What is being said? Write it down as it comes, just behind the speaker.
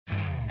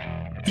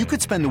You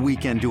could spend the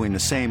weekend doing the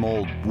same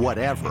old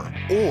whatever,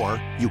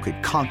 or you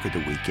could conquer the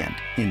weekend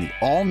in the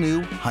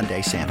all-new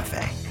Hyundai Santa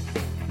Fe.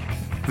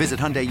 Visit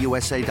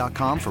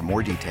HyundaiUSA.com for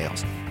more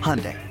details.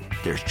 Hyundai,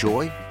 there's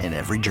joy in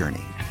every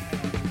journey.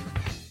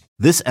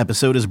 This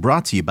episode is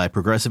brought to you by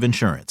Progressive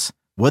Insurance.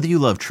 Whether you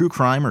love true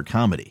crime or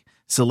comedy,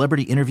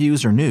 celebrity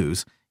interviews or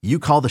news, you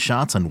call the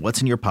shots on what's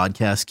in your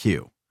podcast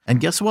queue. And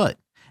guess what?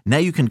 Now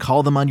you can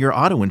call them on your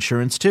auto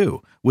insurance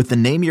too with the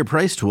Name Your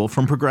Price tool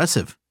from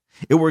Progressive.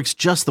 It works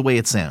just the way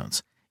it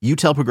sounds. You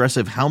tell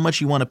Progressive how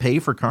much you want to pay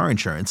for car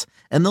insurance,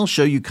 and they'll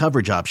show you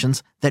coverage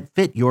options that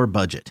fit your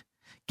budget.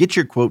 Get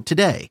your quote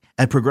today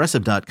at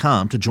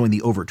Progressive.com to join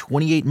the over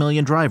 28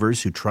 million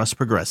drivers who trust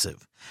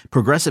Progressive.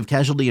 Progressive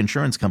Casualty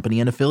Insurance Company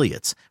and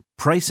Affiliates.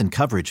 Price and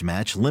coverage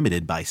match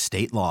limited by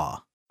state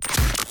law.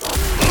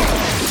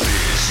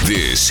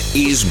 This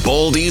is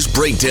Baldy's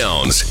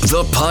Breakdowns,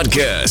 the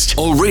podcast,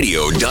 a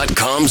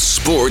radio.com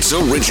sports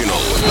original.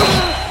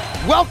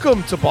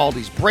 Welcome to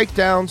Baldy's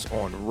Breakdowns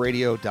on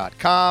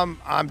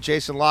radio.com. I'm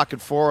Jason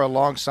Lockenfor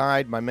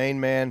alongside my main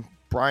man,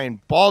 Brian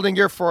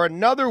Baldinger, for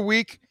another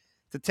week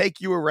to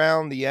take you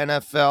around the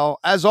NFL.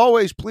 As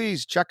always,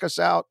 please check us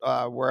out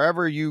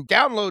wherever you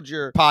download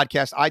your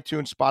podcast,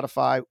 iTunes,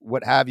 Spotify,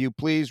 what have you.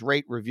 Please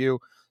rate, review,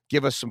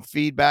 give us some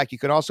feedback. You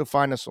can also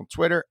find us on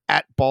Twitter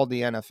at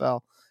BaldyNFL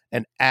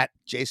and at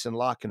Jason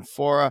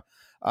Lockenfora.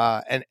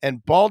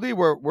 And Baldy,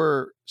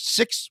 we're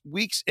 6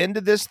 weeks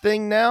into this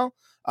thing now.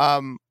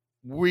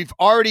 We've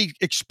already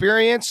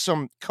experienced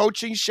some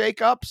coaching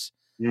shakeups,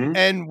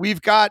 and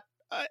we've got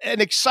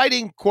an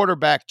exciting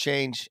quarterback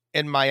change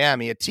in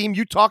Miami, a team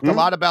you talked a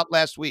lot about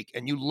last week,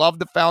 and you love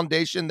the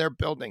foundation they're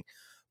building.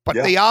 But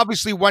they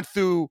obviously went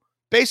through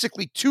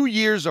basically 2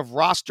 years of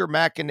roster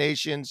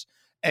machinations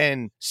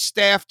and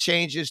staff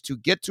changes to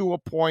get to a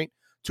point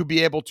to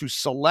be able to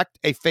select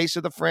a face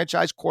of the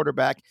franchise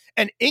quarterback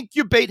and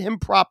incubate him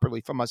properly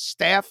from a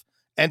staff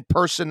and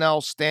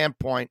personnel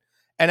standpoint.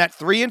 And at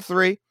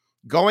 3-3,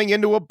 going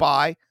into a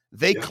bye,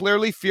 they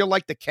clearly feel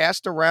like the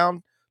cast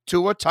around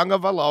Tua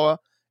Tagovailoa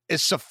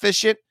is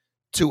sufficient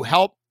to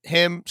help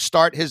him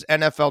start his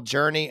NFL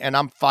journey, and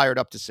I'm fired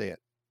up to see it.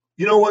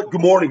 You know what?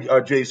 Good morning,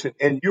 Jason.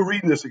 And you're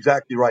reading this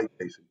exactly right,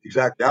 Jason.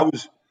 Exactly.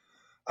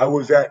 I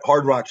was at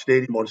Hard Rock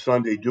Stadium on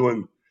Sunday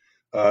doing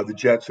the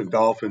Jets and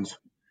Dolphins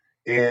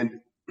and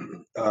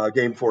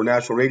game for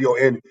national radio.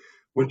 And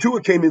when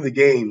Tua came in the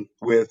game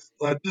with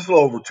just a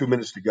little over 2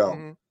 minutes to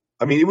go,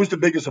 I mean, it was the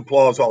biggest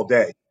applause all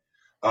day.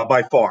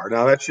 By far.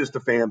 Now, that's just the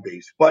fan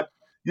base. But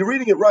you're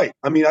reading it right.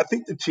 I mean, I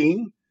think the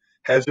team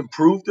has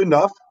improved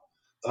enough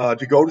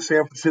to go to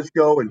San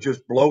Francisco and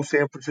just blow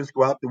San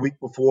Francisco out the week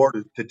before,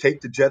 to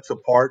take the Jets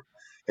apart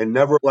and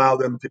never allow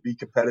them to be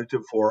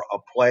competitive for a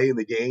play in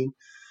the game.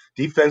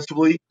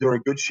 Defensively, they're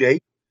in good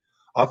shape.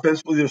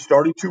 Offensively, they're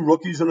starting two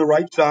rookies on the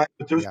right side,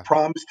 but there's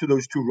promise to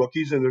those two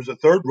rookies, and there's a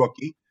third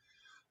rookie,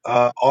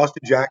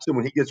 Austin Jackson.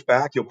 When he gets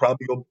back, he'll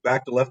probably go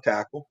back to left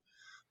tackle.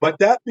 But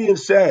that being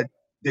said,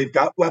 they've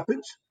got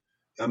weapons.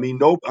 I mean,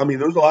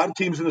 there's a lot of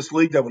teams in this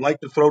league that would like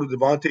to throw to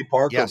Devontae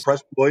Parker or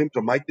Preston Williams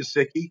or Mike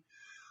Gesicki.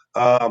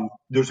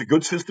 There's a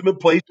good system in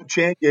place with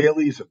Chan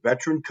Gailey. He's a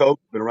veteran coach,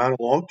 been around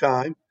a long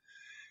time.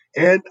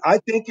 And I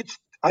think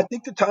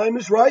the time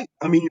is right.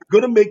 I mean,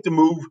 you're going to make the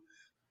move.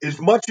 As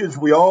much as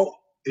we all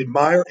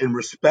admire and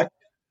respect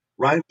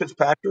Ryan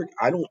Fitzpatrick,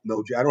 I don't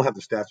know. I don't have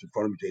the stats in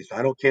front of me,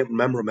 Jason. Can't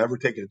remember him ever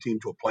taking a team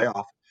to a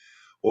playoff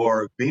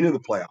or being in the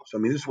playoffs. I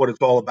mean, this is what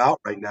it's all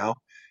about right now.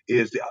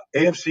 Is the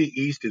AFC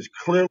East is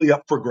clearly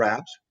up for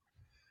grabs.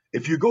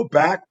 If you go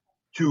back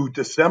to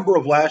December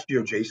of last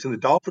year, Jason, the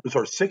Dolphins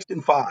are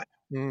 6-5,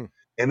 and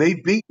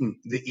they've beaten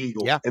the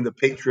Eagles and the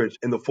Patriots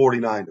and the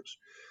 49ers.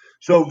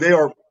 So they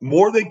are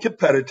more than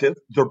competitive.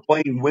 They're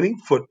playing winning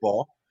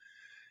football,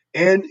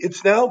 and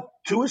it's now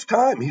Tua's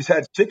time. He's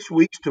had 6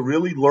 weeks to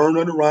really learn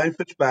under Ryan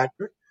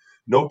Fitzpatrick.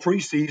 No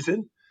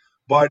preseason,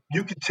 but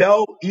you can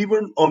tell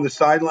even on the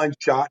sideline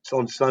shots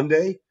on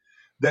Sunday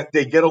that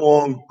they get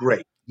along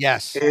great.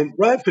 Yes. And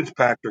Ryan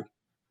Fitzpatrick,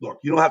 look,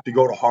 you don't have to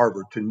go to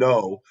Harvard to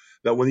know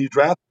that when you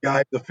draft a guy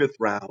in the 5th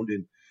round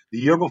and the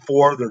year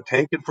before they're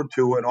tanking for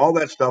Tua and all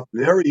that stuff,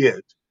 and there he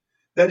is,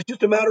 that it's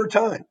just a matter of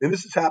time. And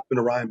this has happened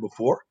to Ryan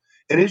before.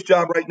 And his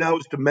job right now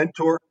is to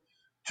mentor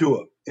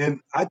Tua.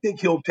 And I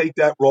think he'll take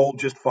that role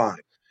just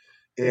fine.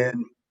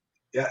 And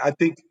I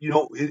think,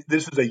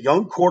 this is a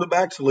young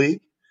quarterback's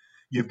league.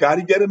 You've got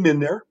to get him in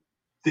there.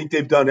 I think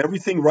they've done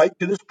everything right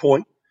to this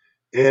point.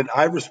 And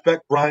I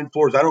respect Brian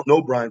Flores. I don't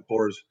know Brian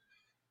Flores,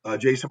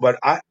 Jason, but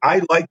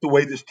I like the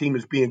way this team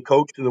is being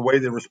coached and the way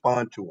they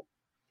respond to him.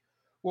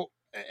 Well,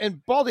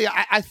 and Baldy,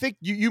 I think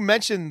you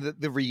mentioned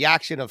the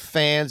reaction of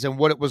fans and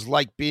what it was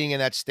like being in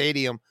that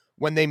stadium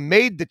when they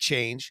made the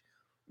change,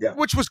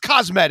 which was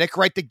cosmetic,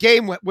 right? The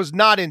game was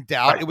not in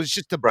doubt. Right. It was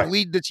just to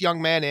bleed this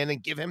young man in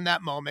and give him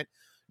that moment.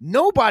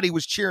 Nobody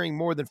was cheering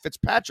more than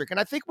Fitzpatrick. And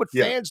I think what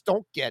fans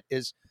don't get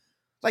is,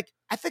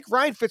 I think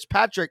Ryan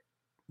Fitzpatrick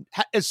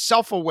is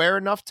self-aware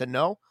enough to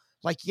know,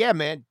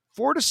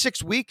 4 to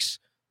 6 weeks,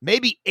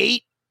 maybe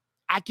 8,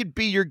 I could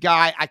be your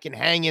guy. I can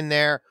hang in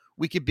there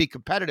we could be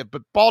competitive.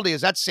 But Baldy,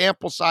 as that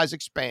sample size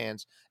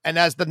expands and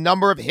as the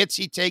number of hits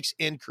he takes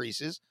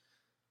increases,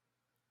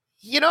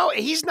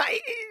 he's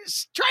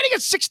trying to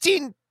get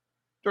 16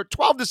 or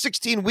 12 to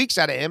 16 weeks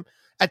out of him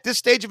at this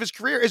stage of his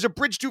career is a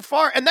bridge too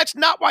far. And that's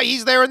not why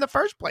he's there in the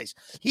first place.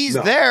 He's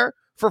there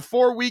for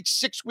 4 weeks,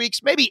 6 weeks,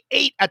 maybe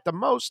 8 at the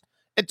most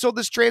until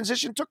this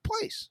transition took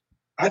place.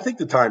 I think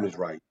the time is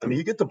right. I mean,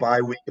 you get the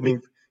bye week. I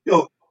mean,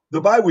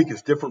 the bye week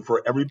is different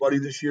for everybody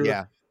this year.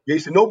 Yeah.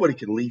 Jason, nobody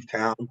can leave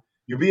town.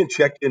 You're being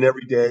checked in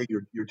every day.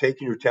 You're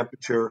taking your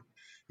temperature.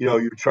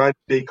 You're trying to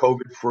stay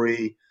COVID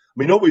free. I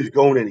mean, nobody's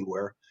going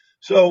anywhere.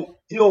 So,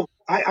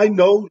 I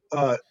know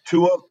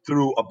Tua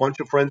through a bunch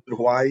of friends in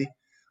Hawaii.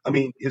 I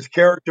mean, his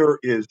character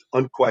is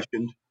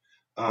unquestioned.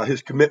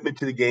 His commitment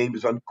to the game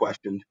is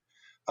unquestioned.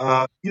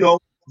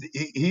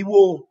 He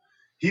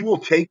will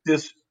take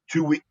this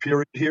 2-week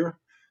period here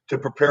to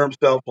prepare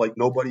himself like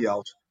nobody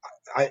else.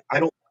 I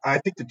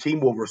think the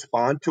team will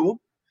respond to him,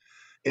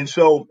 and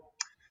so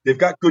they've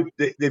got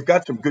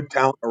some good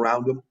talent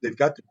around him. They've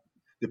got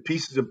the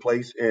pieces in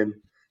place, and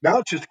now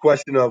it's just a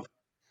question of,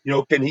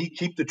 can he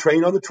keep the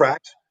train on the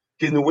tracks?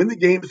 Can they win the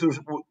games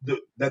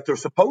that they're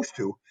supposed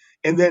to?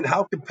 And then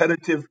how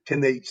competitive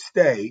can they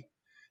stay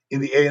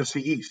in the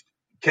AFC East?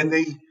 Can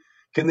they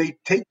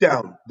take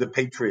down the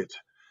Patriots,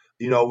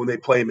 when they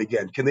play them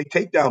again? Can they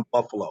take down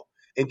Buffalo?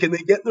 And can they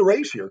get in the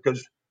race here?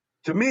 Because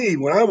to me,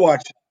 when I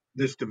watch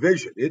this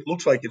division, it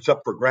looks like it's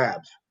up for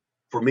grabs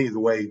for me, the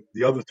way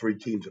the other 3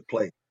 teams have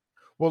played.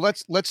 Well,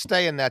 let's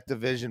stay in that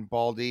division,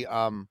 Baldy.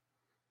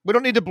 We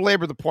don't need to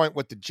belabor the point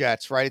with the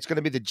Jets, right? It's going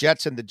to be the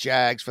Jets and the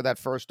Jags for that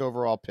first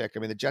overall pick. I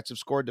mean, the Jets have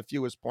scored the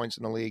fewest points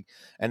in the league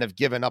and have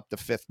given up the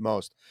 5th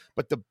most.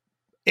 But the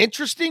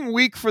interesting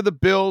week for the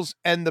Bills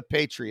and the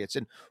Patriots.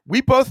 And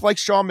we both like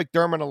Sean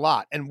McDermott a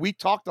lot. And we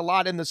talked a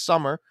lot in the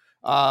summer,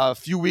 a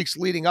few weeks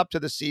leading up to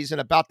the season,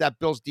 about that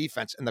Bills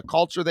defense and the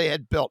culture they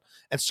had built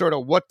and sort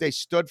of what they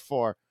stood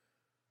for.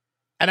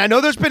 And I know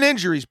there's been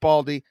injuries,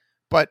 Baldy,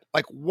 but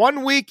like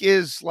 1 week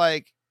is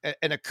like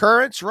an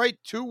occurrence, right?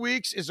 2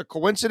 weeks is a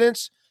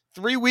coincidence.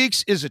 3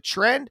 weeks is a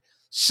trend.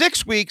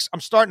 6 weeks, I'm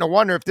starting to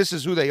wonder if this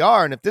is who they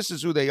are. And if this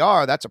is who they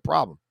are, that's a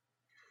problem.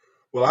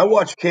 Well, I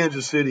watched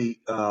Kansas City,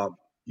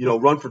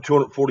 run for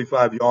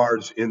 245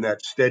 yards in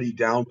that steady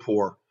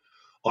downpour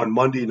on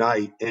Monday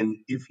night. And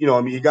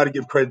you got to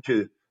give credit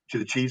to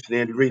the Chiefs and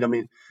Andy Reid. I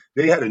mean,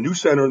 they had a new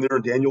center in there,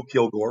 Daniel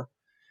Kilgore.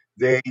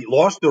 They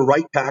lost their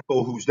right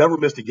tackle, who's never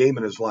missed a game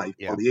in his life,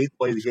 on the 8th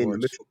play of the game,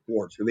 Mitchell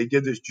Schwartz. And they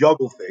did this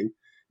juggle thing.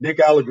 Nick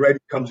Allegretti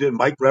comes in.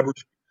 Mike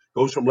Revers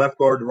goes from left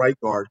guard to right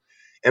guard.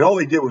 And all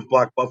they did was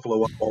block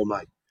Buffalo up all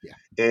night.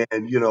 Yeah.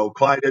 And,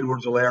 Clyde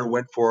Edwards-Helaire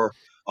went for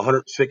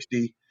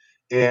 160,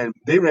 and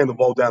they ran the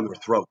ball down their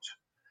throats.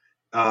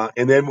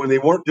 And then when they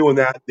weren't doing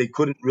that, they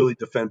couldn't really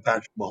defend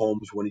Patrick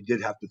Mahomes when he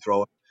did have to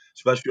throw it,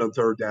 especially on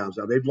third downs.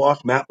 Now, they've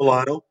lost Matt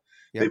Milano.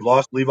 Yep. They've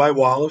lost Levi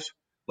Wallace.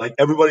 Like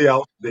everybody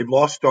else, they've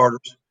lost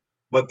starters,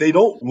 but they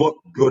don't look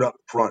good up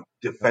front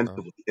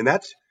defensively. And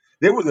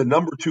they were the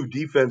number 2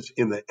 defense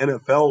in the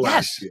NFL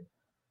last year.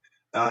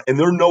 And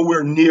they're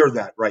nowhere near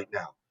that right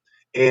now.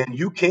 And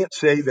you can't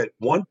say that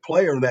one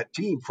player in that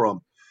team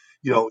from,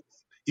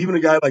 even a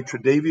guy like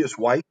Tre'Davious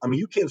White, I mean,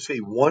 you can't say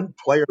one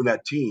player in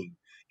that team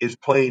is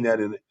playing at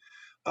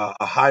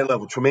a high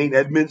level. Tremaine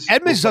Edmonds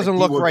doesn't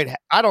look right.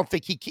 I don't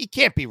think he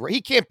can't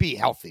be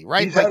healthy,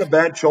 right? He's had a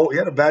bad shoulder. He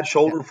had a bad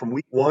shoulder from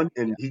week 1,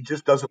 and he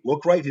just doesn't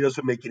look right. He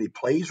doesn't make any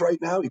plays right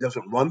now. He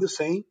doesn't run the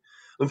same.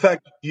 In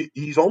fact,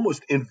 he's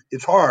almost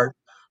it's hard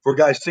for a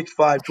guy 6'5",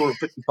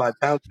 255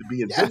 pounds to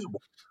be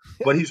invisible,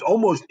 but he's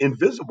almost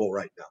invisible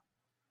right now.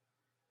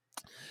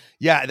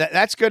 Yeah,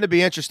 that's going to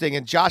be interesting.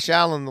 And Josh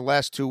Allen, the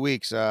last 2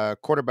 weeks,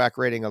 quarterback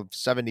rating of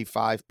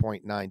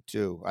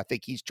 75.92. I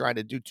think he's trying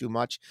to do too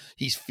much.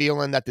 He's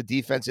feeling that the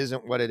defense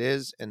isn't what it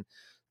is, and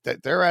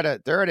they're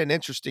at an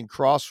interesting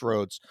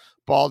crossroads,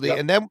 Baldy.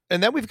 Yep.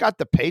 And then we've got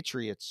the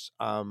Patriots.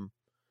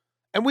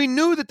 And we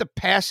knew that the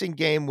passing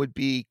game would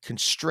be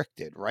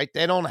constricted, right?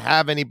 They don't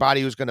have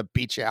anybody who's going to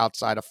beat you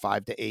outside of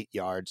 5 to 8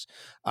 yards.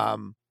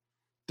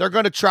 They're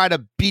going to try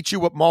to beat you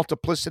with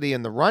multiplicity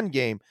in the run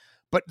game.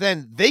 But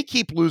then they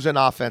keep losing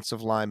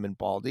offensive linemen,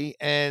 Baldy,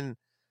 and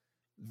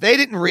they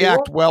didn't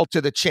react well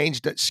to the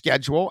changed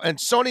schedule. And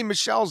Sony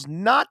Michel's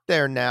not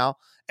there now.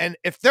 And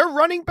if their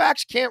running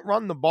backs can't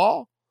run the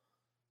ball,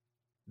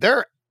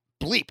 they're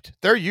bleeped.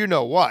 They're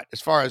what, as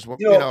far as what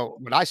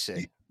I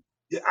say.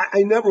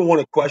 I never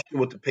want to question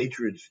what the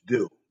Patriots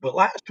do. But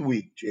last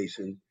week,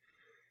 Jason,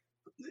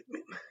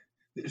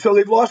 so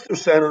they've lost their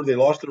center. They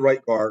lost their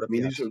right guard. I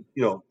mean, these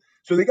are,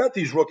 so they got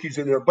these rookies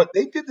in there, but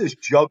they did this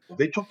juggle.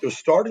 They took their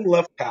starting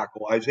left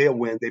tackle, Isaiah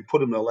Wynn, they put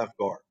him in left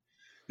guard.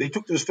 They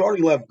took their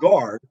starting left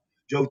guard,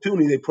 Joe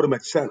Thuney, they put him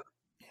at center.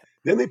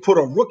 Then they put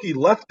a rookie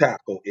left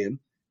tackle in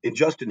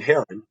Justin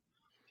Herron.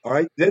 All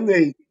right. Then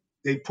they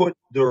put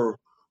their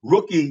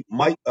rookie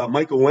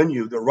Michael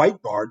Onwenu, the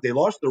right guard. They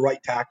lost the right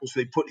tackle, so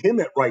they put him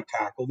at right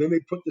tackle. Then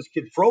they put this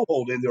kid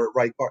Froholt in there at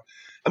right guard.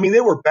 I mean,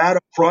 they were bad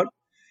up front.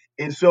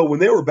 And so when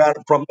they were bad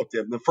up front, look,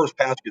 the first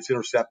pass gets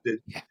intercepted.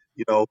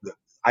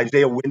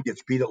 Isaiah Wynn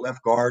gets beat at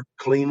left guard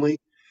cleanly,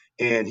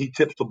 and he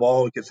tips the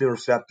ball. It gets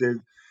intercepted.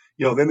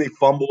 Then they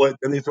fumble it.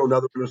 Then they throw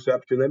another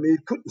interception. I mean,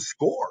 it couldn't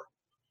score.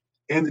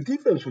 And the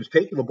defense was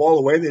taking the ball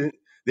away. They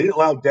didn't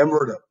allow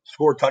Denver to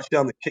score a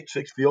touchdown to kick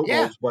 6 field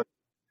goals. But,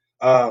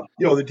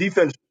 the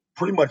defense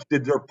pretty much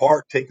did their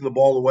part, taking the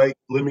ball away,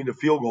 limiting the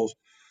field goals.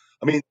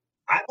 I mean,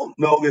 I don't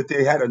know that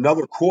they had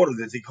another quarter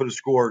that they could have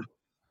scored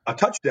a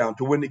touchdown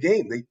to win the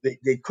game.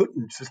 They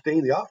couldn't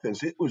sustain the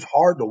offense. It was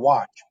hard to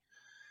watch.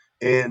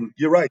 And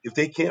you're right. If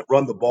they can't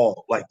run the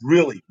ball, like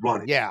really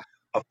run it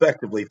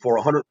effectively for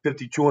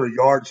 150, 200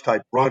 yards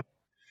type run,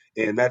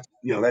 and that's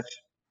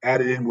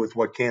added in with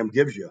what Cam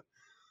gives you,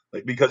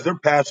 because their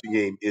passing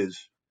game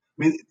is,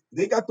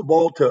 they got the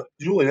ball to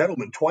Julian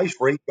Edelman twice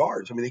for 8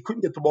 yards. They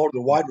couldn't get the ball to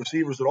the wide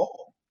receivers at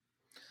all.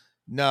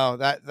 No,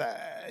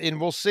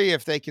 and we'll see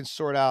if they can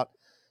sort out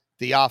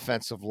the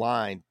offensive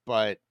line.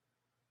 But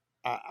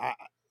I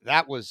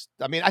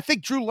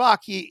think Drew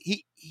Lock,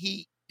 he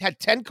had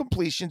 10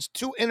 completions,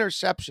 2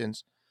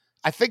 interceptions.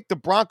 I think the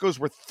Broncos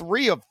were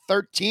 3 of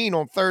 13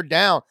 on third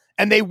down,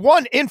 and they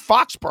won in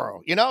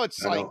Foxborough.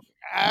 It's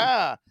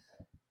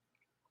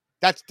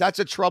that's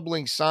a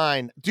troubling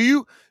sign. Do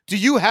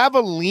you have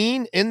a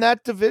lean in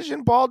that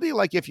division, Baldy?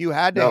 Like if you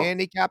had to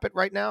handicap it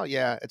right now?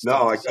 Yeah, it's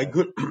no, I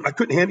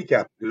couldn't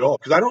handicap it at all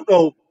because I don't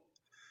know.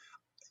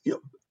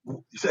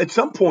 At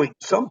some point,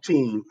 some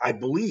team, I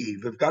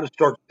believe, have got to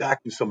start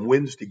stacking some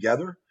wins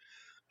together.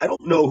 I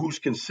don't know who's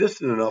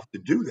consistent enough to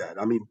do that.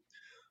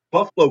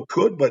 Buffalo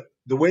could, but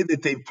the way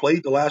that they've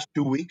played the last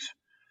 2 weeks,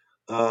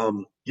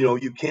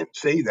 you can't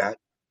say that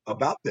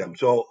about them.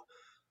 So,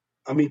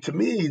 to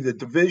me, the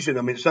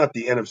division, it's not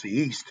the NFC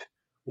East.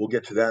 We'll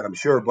get to that, I'm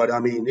sure. But,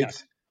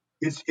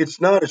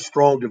 it's not a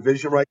strong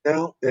division right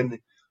now. And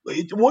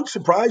it won't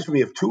surprise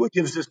me if Tua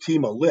gives this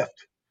team a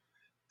lift,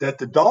 that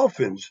the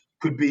Dolphins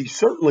could be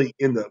certainly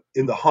in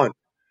the hunt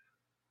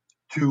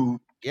to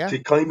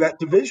claim that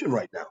division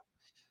right now.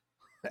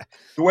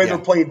 The way they're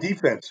playing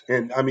defense,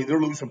 and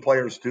they're losing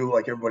players too,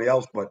 like everybody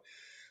else. But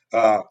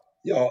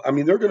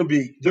they're going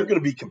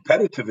to be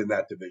competitive in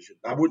that division.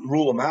 I wouldn't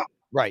rule them out.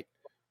 Right.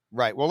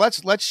 Well,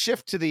 let's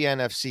shift to the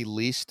NFC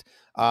least.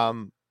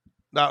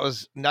 That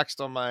was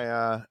next on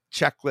my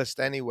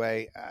checklist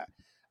anyway.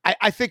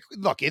 I think,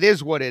 look, it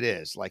is what it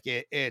is. Like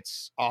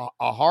it's a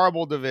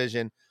horrible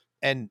division,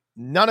 and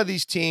none of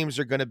these teams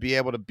are going to be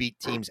able to beat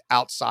teams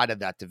outside of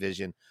that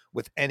division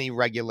with any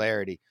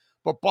regularity.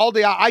 But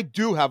Baldy, I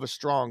do have a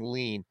strong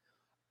lean.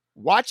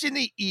 Watching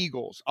the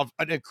Eagles, of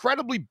an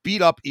incredibly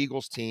beat-up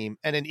Eagles team,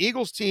 and an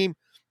Eagles team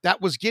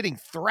that was getting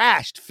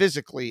thrashed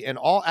physically in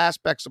all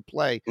aspects of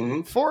play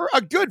for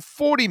a good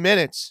 40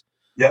 minutes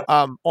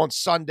on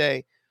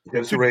Sunday,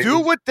 to do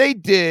what they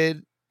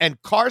did,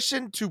 and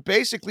Carson to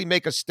basically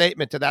make a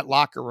statement to that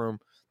locker room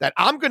that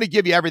I'm going to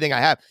give you everything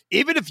I have.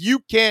 Even if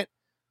you can't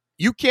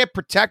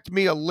protect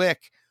me a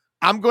lick,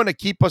 I'm going to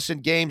keep us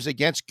in games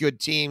against good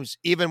teams,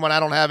 even when I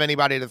don't have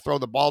anybody to throw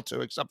the ball to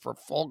except for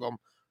Fulgham,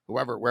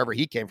 wherever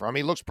he came from.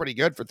 He looks pretty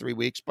good for 3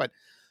 weeks, but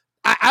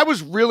I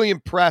was really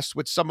impressed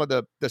with some of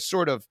the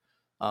sort of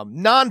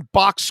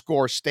non-box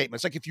score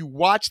statements. Like if you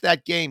watch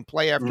that game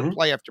play after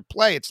play after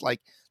play, it's like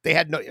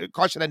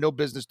Carson had no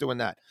business doing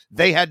that.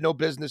 They had no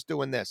business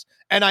doing this.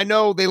 And I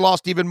know they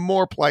lost even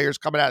more players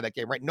coming out of that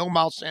game, right? No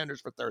Miles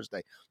Sanders for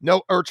Thursday.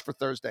 No Ertz for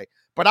Thursday.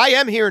 But I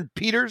am hearing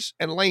Peters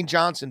and Lane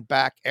Johnson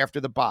back after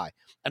the bye.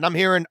 And I'm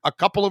hearing a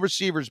couple of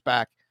receivers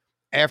back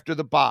after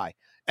the bye.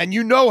 And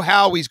you know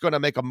how he's going to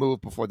make a move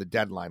before the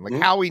deadline,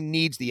 like how he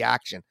needs the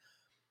action.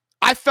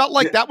 I felt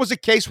like that was a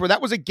case where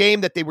that was a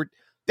game that they were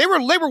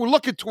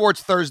looking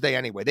towards Thursday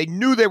anyway. They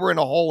knew they were in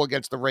a hole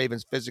against the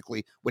Ravens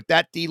physically with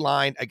that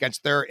D-line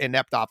against their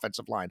inept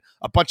offensive line.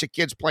 A bunch of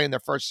kids playing their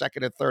first,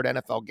 second, and third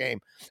NFL game.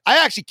 I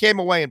actually came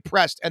away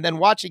impressed. And then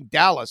watching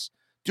Dallas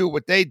do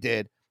what they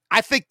did,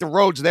 I think the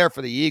road's there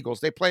for the Eagles.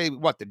 They play,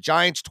 the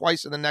Giants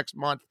twice in the next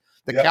month,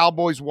 the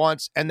Cowboys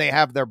once, and they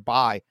have their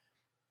bye.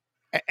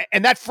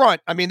 And that front,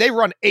 they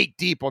run 8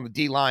 deep on the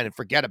D-line and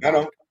forget about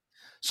it.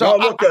 So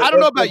I don't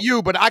know about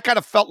you, but I kind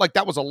of felt like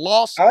that was a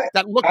loss.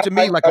 That looked to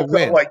me like a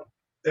win.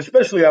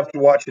 Especially after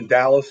watching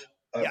Dallas,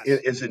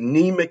 as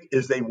anemic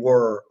as they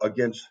were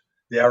against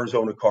the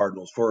Arizona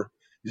Cardinals, for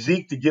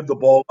Zeke to give the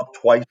ball up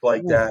twice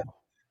like that,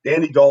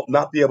 Danny Dalton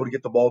not be able to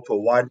get the ball to a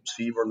wide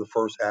receiver in the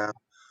first half.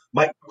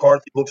 Mike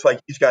McCarthy looks like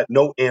he's got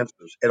no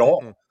answers at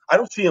all. I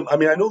don't see him. I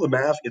know the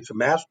mask, it's a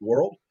masked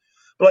world,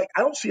 but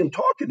I don't see him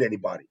talking to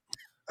anybody.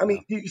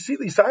 You see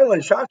these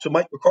sideline shots of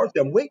Mike McCarthy.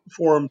 I'm waiting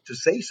for him to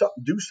say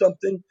something, do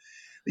something.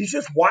 He's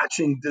just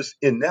watching this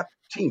inept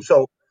team.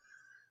 So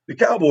the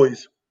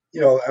Cowboys,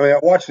 I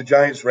watched the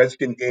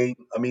Giants-Redskins game.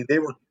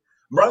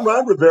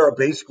 Ron Rivera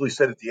basically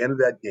said at the end of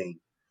that game,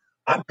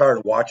 I'm tired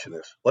of watching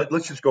this.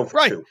 Let's just go for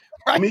 2.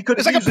 Right.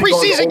 It's like a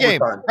preseason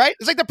game, right?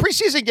 It's like the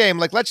preseason game.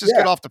 Like, let's just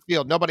get off the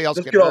field. Nobody else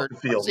get hurt.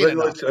 Off the field.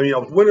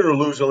 Win it or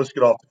lose it, let's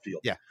get off the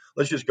field. Yeah.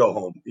 Let's just go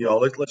home.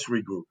 Let's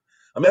regroup.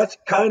 That's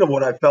kind of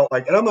what I felt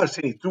like. And I'm not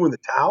saying he threw in the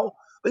towel,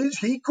 but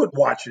he couldn't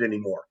watch it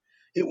anymore.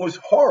 It was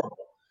horrible.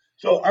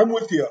 So I'm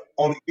with you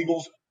on the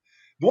Eagles.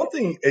 one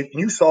thing, and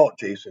you saw it,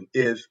 Jason,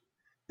 is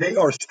they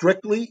are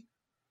strictly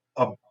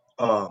a,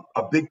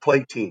 a big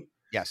play team.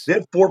 Yes. They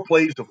had 4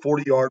 plays of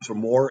 40 yards or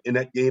more in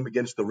that game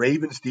against the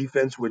Ravens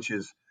defense, which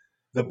is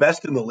the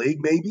best in the league,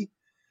 maybe.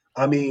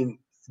 I mean,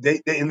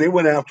 they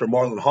went after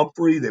Marlon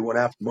Humphrey. They went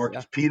after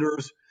Marcus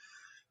Peters.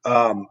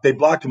 They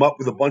blocked him up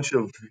with a bunch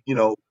of,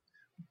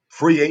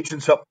 free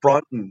agents up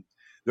front, and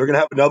they're going to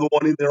have another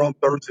one in there on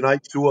Thursday night.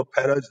 Sua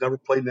Peta has never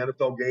played an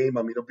NFL game.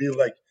 I mean, it'll be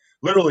like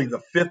literally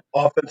the 5th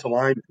offensive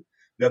lineman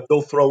that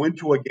they'll throw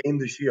into a game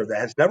this year that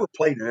has never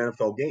played an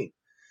NFL game.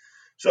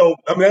 So,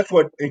 I mean,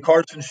 and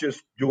Carson's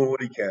just doing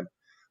what he can.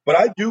 But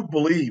I do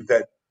believe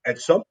that at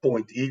some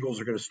point the Eagles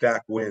are going to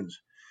stack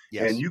wins.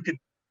 Yes. And you could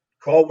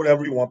call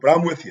whatever you want, but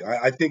I'm with you.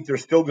 I think they're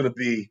still going to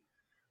be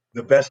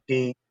the best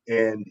team.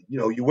 And,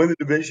 you win the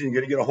division,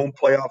 you're going to get a home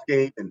playoff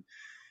game. And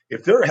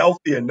if they're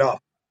healthy enough,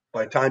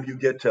 by the time you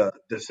get to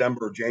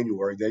December or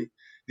January,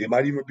 they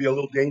might even be a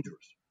little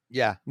dangerous.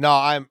 Yeah, no,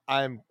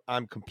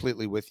 I'm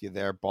completely with you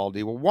there,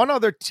 Baldy. Well, one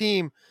other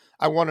team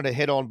I wanted to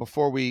hit on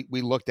before we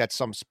looked at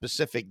some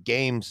specific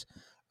games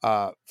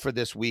for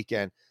this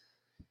weekend,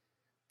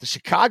 the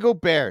Chicago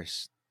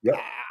Bears. Yep.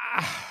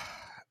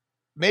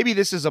 Maybe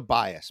this is a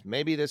bias.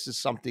 Maybe this is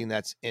something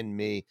that's in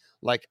me.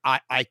 Like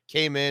I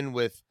came in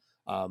with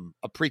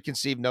a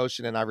preconceived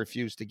notion and I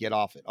refuse to get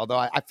off it. Although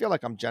I feel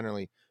like I'm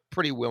generally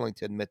pretty willing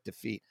to admit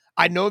defeat.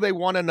 I know they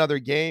won another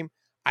game.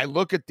 I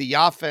look at the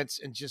offense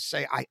and just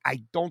say,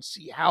 I don't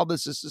see how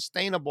this is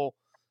sustainable,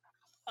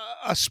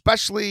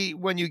 especially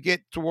when you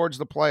get towards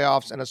the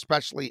playoffs and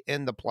especially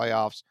in the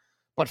playoffs.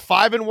 But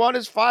 5-1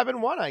 is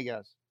 5-1, I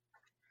guess.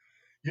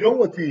 You know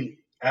what the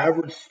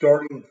average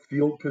starting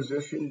field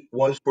position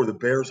was for the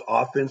Bears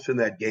offense in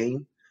that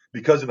game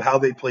because of how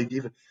they played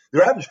defense?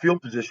 Their average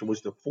field position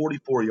was the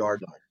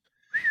 44-yard line.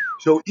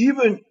 So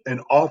even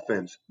an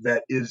offense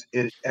that is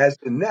as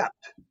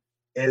inept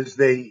as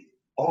they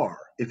are,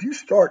 if you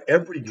start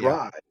every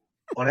drive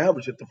on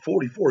average at the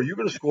 44, you're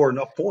going to score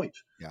enough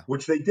points,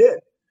 which they did.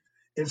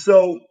 And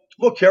so,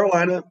 look,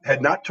 Carolina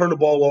had not turned the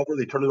ball over.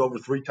 They turned it over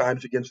 3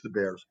 times against the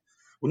Bears.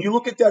 When you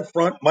look at that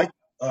front,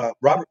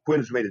 Robert Quinn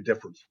has made a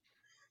difference.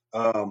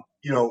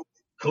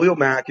 Khalil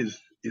Mack is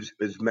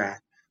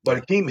Mack,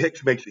 but Akeem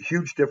Hicks makes a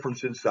huge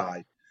difference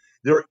inside.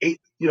 There are 8,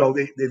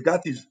 they've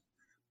got these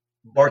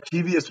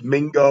Barkevius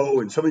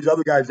Mingo and some of these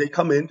other guys, they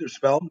come in to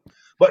spell them.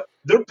 But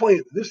they're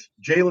playing this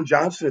Jalen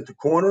Johnson at the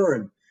corner,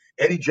 and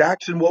Eddie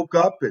Jackson woke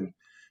up, and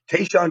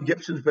Tayshaun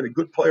Gibson's been a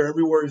good player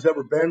everywhere he's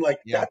ever been.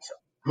 That's a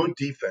good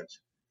defense.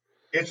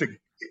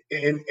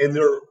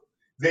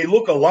 They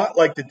look a lot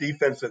like the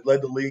defense that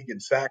led the league in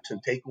sacks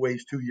and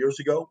takeaways 2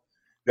 years ago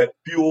that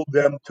fueled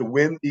them to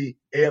win the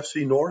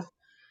AFC North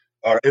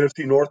or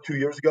NFC North 2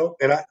 years ago.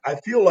 And I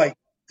feel like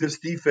this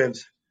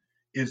defense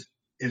is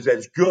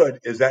as good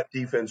as that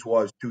defense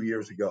was 2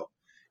 years ago.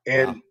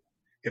 And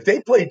if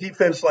they play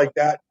defense like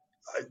that,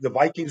 the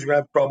Vikings are going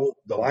to have trouble.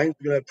 The Lions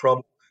are going to have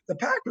trouble. The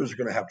Packers are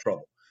going to have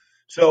trouble.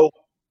 So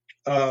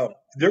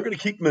they're going to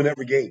keep them in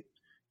every game.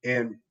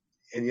 And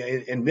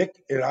Nick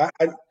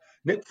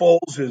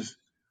Foles is,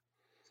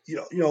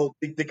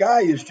 the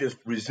guy is just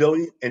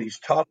resilient and he's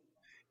tough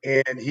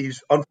and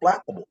he's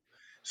unflappable.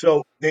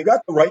 So they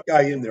got the right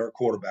guy in there at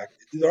quarterback.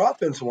 Their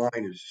offensive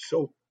line is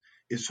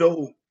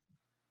so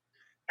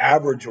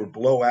average or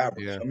below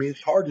average. I mean,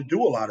 it's hard to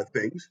do a lot of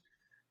things.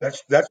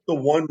 That's the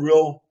one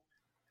real,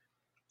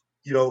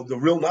 the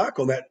real knock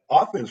on that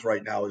offense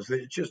right now is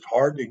that it's just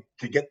hard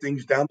to get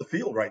things down the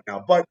field right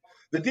now. But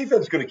the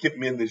defense is going to keep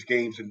them in these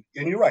games. And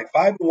you're right,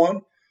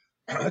 5-1,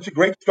 that's a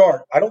great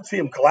start. I don't see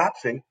them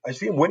collapsing. I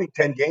see them winning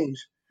 10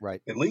 games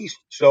at least.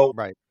 So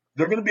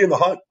they're going to be in the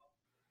hunt.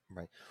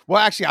 Right. Well,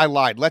 actually, I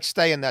lied. Let's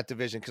stay in that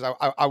division because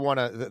I want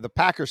to. The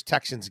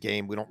Packers-Texans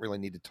game, we don't really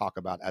need to talk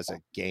about as a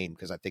game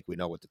because I think we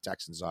know what the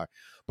Texans are.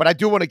 But I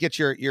do want to get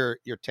your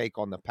take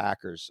on the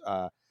Packers.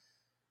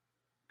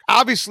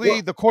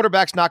 Obviously, the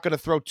quarterback's not going to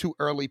throw 2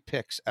 early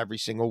picks every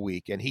single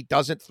week, and he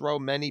doesn't throw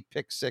many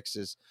pick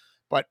sixes.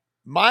 But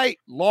my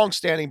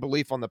longstanding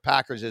belief on the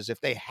Packers is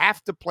if they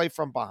have to play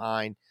from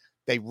behind,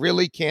 they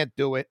really can't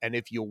do it. And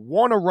if you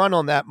want to run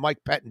on that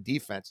Mike Pettin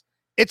defense,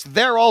 it's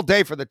there all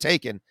day for the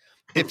taking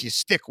if you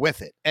stick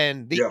with it.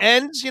 And the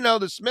ends,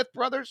 the Smith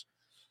brothers,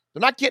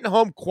 they're not getting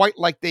home quite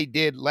like they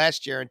did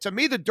last year. And to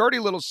me, the dirty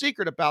little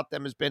secret about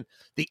them has been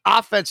the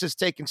offense is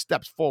taking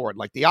steps forward.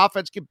 Like the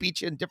offense can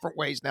beat you in different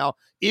ways now,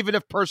 even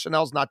if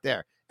personnel's not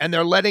there. And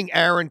they're letting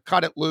Aaron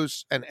cut it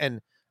loose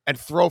and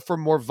throw for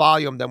more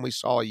volume than we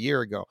saw a year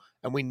ago.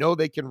 And we know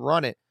they can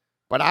run it.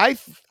 But I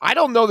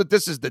don't know that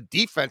this is the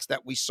defense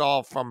that we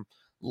saw from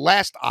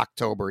last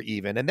October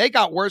even. And they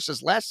got worse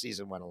as last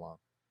season went along.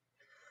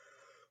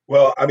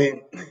 Well, I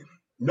mean,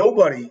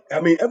 everybody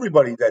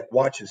that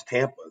watches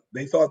Tampa,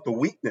 they thought the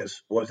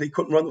weakness was they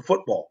couldn't run the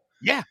football.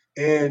 Yeah.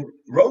 And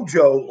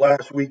Rojo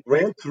last week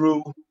ran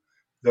through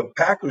the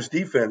Packers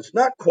defense,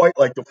 not quite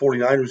like the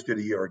 49ers did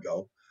a year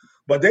ago,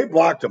 but they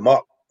blocked him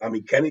up. I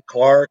mean, Kenny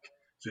Clark,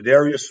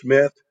 Zadarius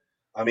Smith.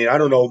 I mean, I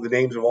don't know the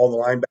names of all the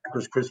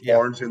linebackers, Chris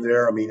Barnes in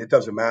there. I mean, it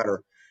doesn't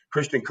matter.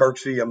 Christian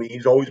Kirksey, I mean,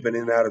 he's always been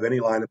in and out of any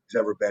lineup he's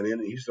ever been in,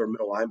 and he's their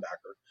middle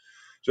linebacker.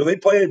 So they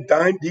play a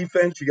dime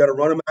defense. You got to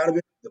run them out of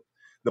it.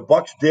 The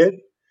Bucs did.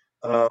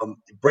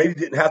 Brady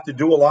didn't have to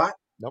do a lot.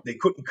 Nope. They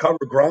couldn't cover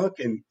Gronk,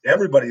 and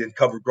everybody had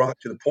covered Gronk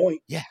to the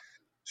point. Yeah.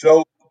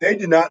 So they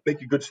did not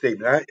make a good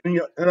statement.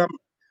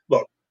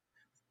 Look,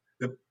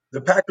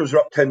 the Packers are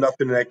up 10-0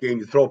 in that game.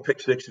 You throw a pick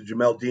six to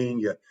Jamel Dean.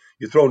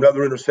 You throw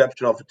another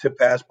interception off a tip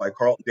pass by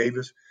Carlton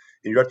Davis,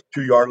 and you're at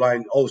the 2-yard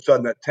line. All of a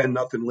sudden, that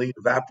 10-0 lead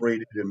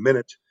evaporated in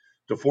minutes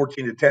to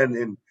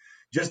 14-10. And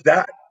just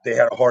that, they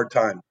had a hard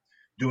time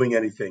doing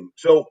anything.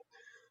 So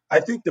I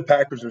think the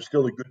Packers are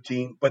still a good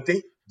team, but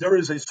there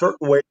is a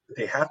certain way that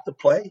they have to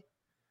play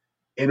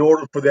in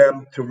order for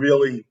them to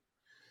really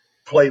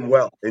play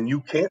well. And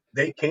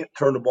they can't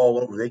turn the ball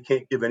over. They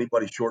can't give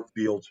anybody short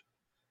fields.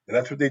 And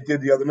that's what they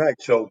did the other night.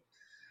 So,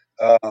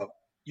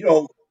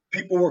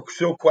 people were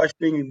still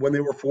questioning when they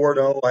were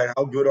 4-0, like,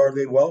 how good are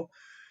they? Well,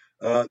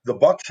 the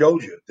Bucs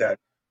showed you that,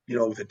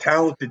 with a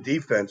talented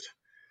defense,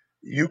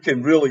 you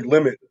can really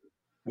limit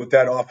what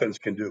that offense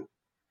can do.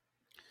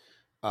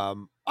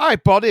 All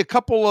right, Baldy, a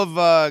couple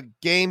of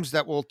games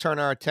that we'll turn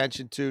our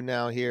attention to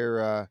now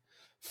here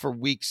for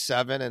Week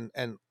 7.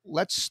 And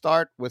let's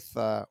start with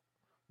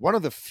one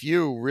of the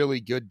few really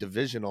good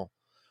divisional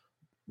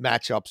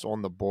matchups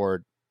on the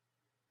board.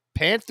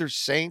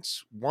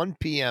 Panthers-Saints, 1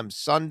 p.m.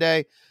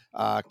 Sunday.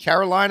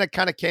 Carolina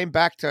kind of came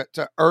back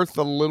to earth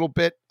a little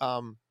bit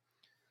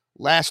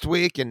last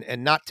week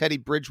and not Teddy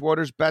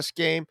Bridgewater's best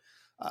game.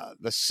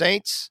 The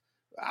Saints,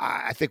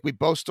 I think we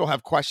both still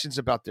have questions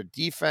about their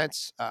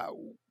defense.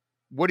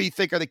 What do you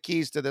think are the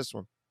keys to this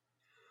one?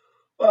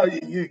 Well,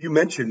 you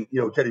mentioned,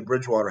 Teddy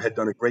Bridgewater had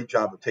done a great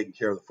job of taking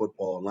care of the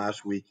football. And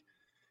last week,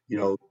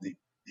 you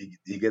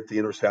get the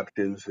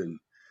interceptions and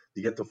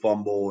you get the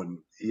fumble, and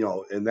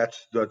and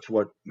that's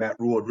what Matt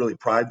Rule had really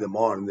prided them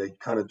on, and they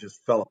kind of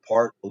just fell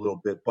apart a little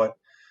bit. But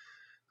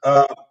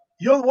the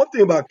one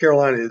thing about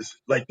Carolina is,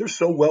 like, they're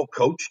so well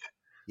coached.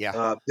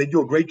 Yeah, they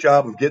do a great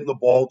job of getting the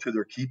ball to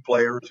their key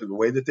players and the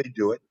way that they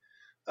do it.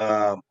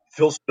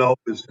 Phil Snow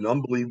is an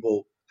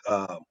unbelievable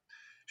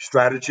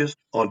strategist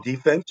on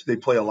defense. They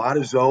play a lot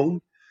of zone.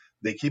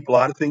 They keep a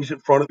lot of things in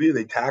front of you.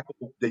 They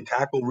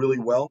tackle really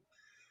well.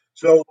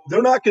 So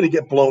they're not going to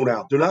get blown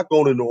out. They're not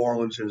going to New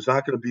Orleans, and it's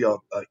not going to be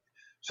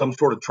some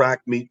sort of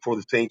track meet for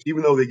the Saints,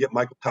 even though they get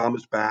Michael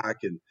Thomas back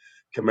and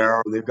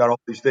Kamara, and they've got all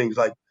these things.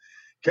 Like,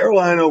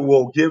 Carolina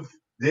will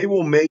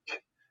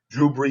make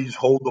Drew Brees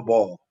hold the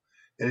ball.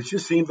 And it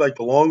just seems like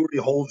the longer he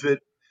holds it,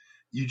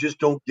 you just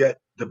don't get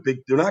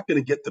they're not going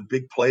to get the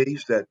big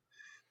plays that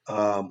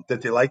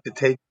they like to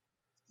take,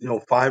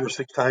 5 or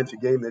 6 times a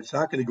game. It's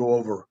not going to go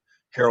over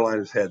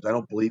Carolina's heads. I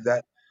don't believe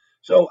that.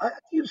 So I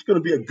think it's going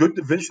to be a good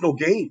divisional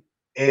game,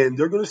 and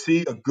they're going to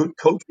see a good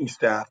coaching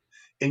staff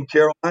in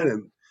Carolina.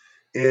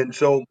 And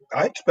so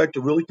I expect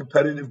a really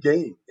competitive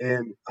game.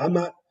 And I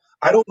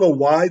don't know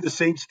why the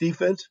Saints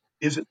defense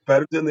isn't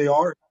better than they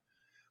are,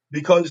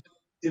 because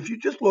if you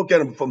just look at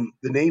them from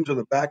the names on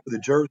the back of the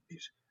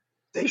jerseys,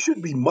 they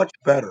should be much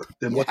better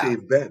than what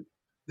they've been.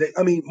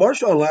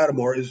 Marshawn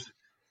Lattimore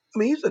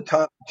he's a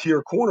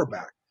top-tier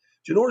cornerback.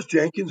 Janoris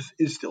Jenkins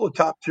is still a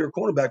top-tier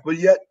cornerback, but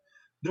yet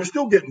they're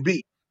still getting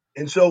beat.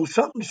 And so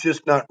something's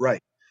just not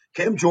right.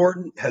 Cam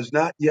Jordan has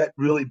not yet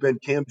really been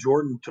Cam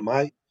Jordan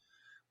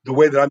the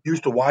way that I'm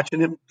used to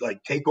watching him,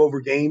 like, take over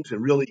games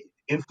and really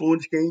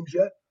influence games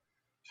yet.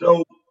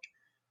 So,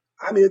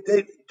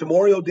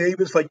 Demario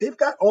Davis, they've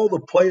got all the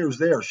players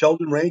there.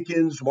 Sheldon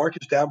Rankins,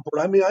 Marcus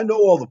Davenport. I know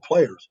all the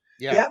players.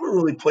 Yeah. They haven't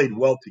really played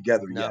well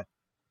together yet.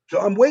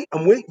 So I'm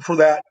waiting for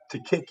that to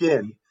kick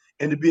in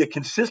and to be a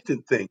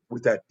consistent thing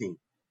with that team.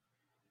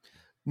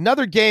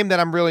 Another game that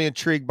I'm really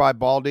intrigued by,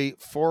 Baldy,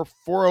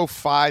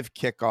 4:05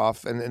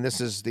 kickoff, and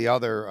this is the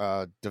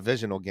other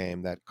divisional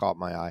game that caught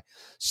my eye.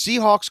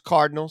 Seahawks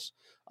Cardinals.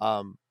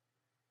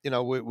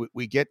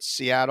 We get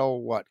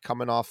Seattle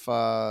coming off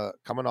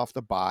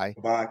the bye.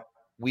 Bye.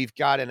 We've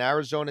got an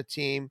Arizona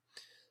team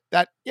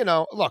that,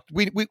 look,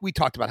 we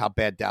talked about how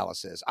bad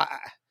Dallas is.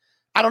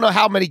 I don't know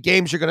how many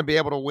games you're going to be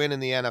able to win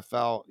in the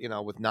NFL,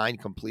 with 9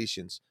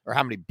 completions, or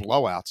how many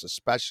blowouts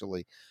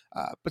especially.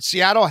 But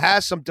Seattle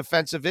has some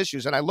defensive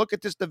issues. And I look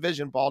at this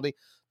division, Baldy.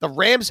 The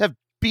Rams have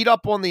beat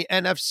up on the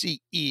NFC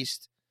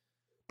East,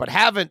 but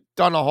haven't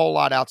done a whole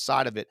lot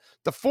outside of it.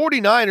 The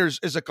 49ers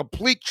is a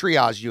complete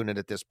triage unit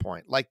at this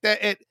point.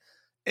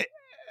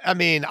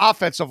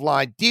 Offensive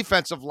line,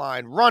 defensive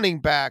line, running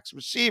backs,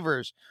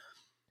 receivers.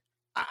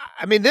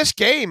 This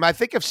game, I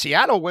think if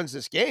Seattle wins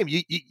this game,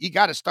 you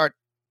got to start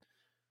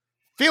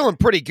feeling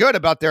pretty good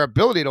about their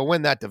ability to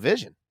win that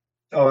division.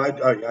 Oh, I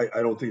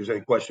don't think there's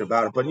any question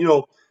about it. But,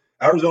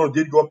 Arizona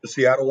did go up to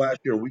Seattle last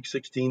year in Week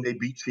 16. They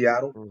beat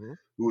Seattle,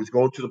 who was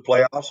going to the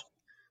playoffs.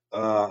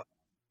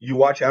 You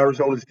watch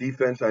Arizona's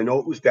defense. I know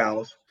it was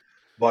Dallas,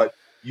 but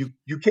you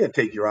can't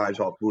take your eyes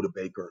off Budda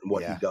Baker and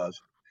what he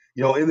does.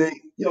 And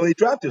they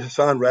drafted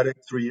Hassan Reddick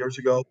 3 years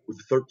ago with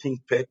the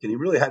 13th pick, and he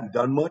really hadn't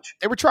done much.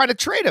 They were trying to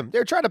trade him. They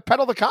were trying to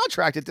peddle the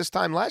contract at this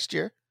time last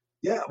year.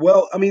 Yeah,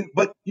 well, I mean,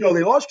 but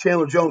they lost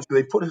Chandler Jones, so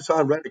they put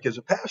Hassan Reddick as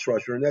a pass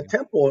rusher, and that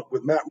Temple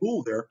with Matt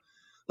Rule there,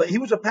 like he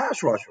was a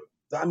pass rusher.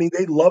 I mean,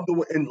 they loved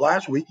the. And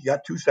last week he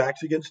got 2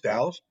 sacks against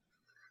Dallas.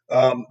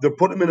 They're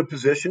putting him in a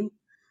position.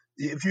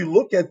 If you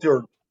look at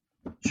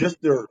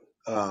just their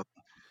uh,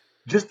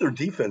 just their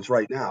defense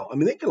right now, I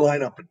mean, they can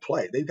line up and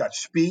play. They've got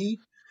speed.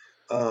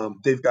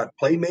 They've got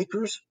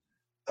playmakers.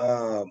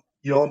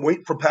 I'm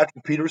waiting for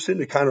Patrick Peterson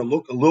to kind of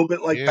look a little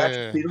bit like Patrick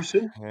Yeah.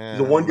 Peterson. Yeah, He's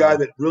the I one don't guy know.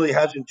 that really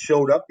hasn't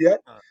showed up yet.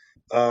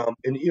 And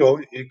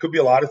it could be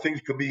a lot of things.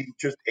 It could be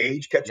just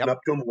age catching Yep. up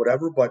to him, or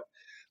whatever. But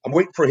I'm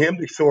waiting for him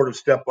to sort of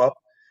step up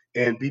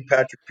and be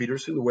Patrick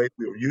Peterson the way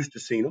we were used to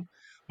seeing him.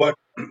 But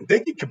they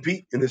can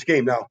compete in this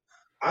game. Now,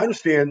 I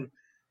understand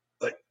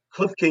like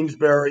Cliff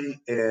Kingsbury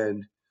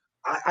and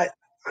I,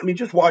 I mean,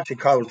 just watching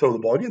Kyler throw the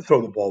ball. He didn't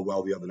throw the ball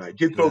well the other night.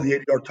 He did throw Yeah.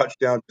 the 80-yard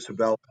touchdown to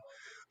Isabella.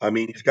 I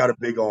mean, he's got a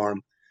big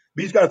arm.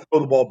 But he's got to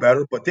throw the ball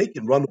better, but they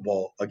can run the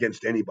ball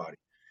against anybody.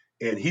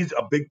 And he's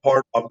a big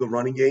part of the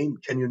running game.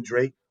 Kenyon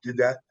Drake did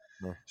that.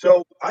 Yeah.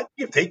 So I think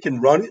if they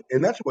can run it,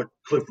 and that's what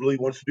Cliff really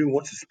wants to do, he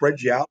wants to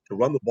spread you out to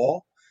run the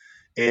ball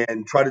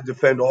and try to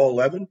defend all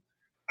 11,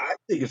 I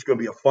think it's going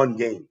to be a fun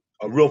game,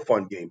 a real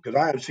fun game, because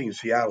I haven't seen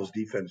Seattle's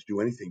defense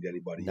do anything to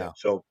anybody yet. No.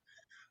 So,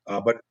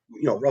 but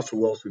Russell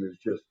Wilson is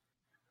just,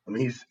 I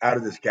mean, he's out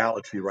of this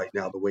galaxy right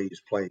now, the way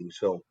he's playing.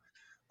 So,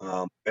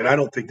 and I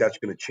don't think that's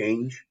going to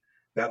change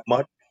that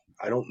much.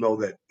 I don't know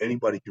that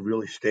anybody can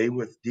really stay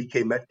with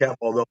DK Metcalf,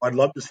 although I'd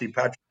love to see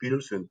Patrick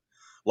Peterson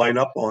line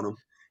up on him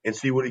and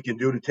see what he can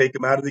do to take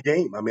him out of the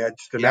game. I mean,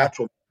 it's the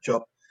natural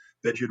matchup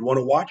that you'd want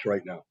to watch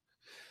right now.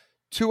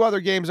 2 other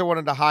games I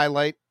wanted to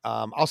highlight.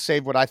 I'll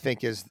save what I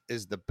think is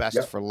the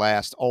best for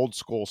last, old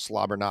school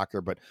slobber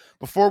knocker. But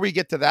before we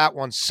get to that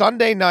one,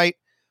 Sunday night,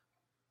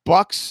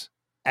 Bucks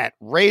at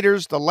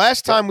Raiders. The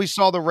last time we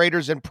saw the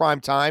Raiders in prime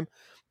time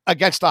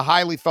against a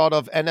highly thought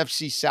of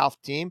NFC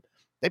South team,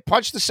 they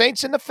punched the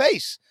Saints in the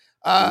face.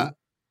 What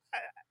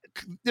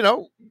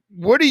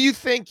do you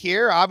think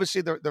here?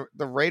 Obviously, the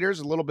Raiders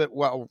a little bit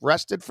well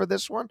rested for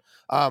this one.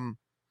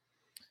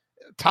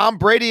 Tom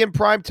Brady in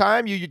prime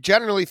time, you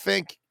generally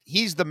think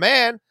he's the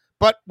man,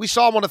 but we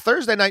saw him on a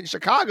Thursday night in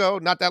Chicago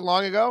not that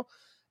long ago,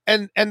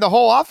 and the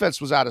whole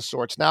offense was out of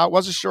sorts. Now, it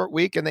was a short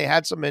week, and they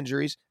had some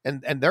injuries,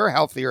 and they're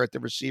healthier at the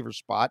receiver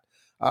spot.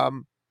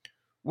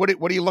 What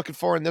are you looking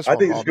for in this one? I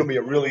think it's going to be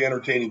a really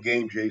entertaining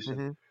game, Jason.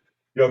 Mm-hmm.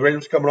 The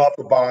Raiders coming off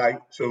the bye,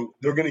 so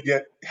they're going to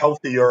get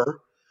healthier.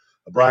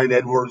 Brian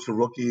Edwards, the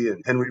rookie,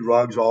 and Henry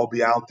Ruggs all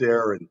be out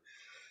there. And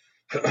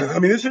I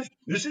mean, this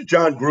is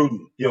John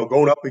Gruden,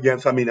 going up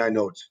against. I mean, I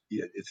know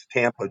it's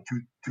Tampa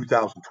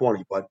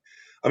 2020, but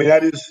I mean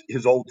that is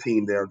his old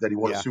team there that he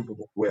won a Super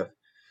Bowl with.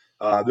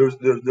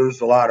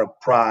 There's a lot of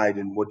pride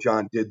in what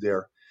John did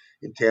there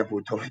in Tampa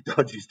with Tony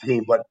Dungy's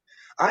team. But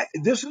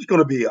this is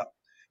going to be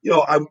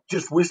I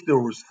just wish there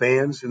was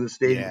fans in the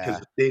stadium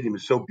because the stadium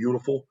is so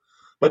beautiful.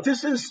 But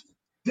this is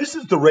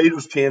the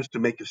Raiders' chance to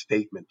make a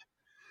statement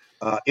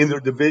in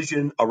their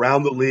division,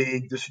 around the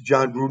league. This is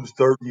John Gruden's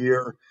 3rd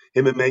year,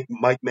 him and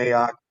Mike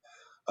Mayock.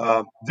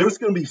 There's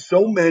going to be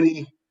so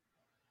many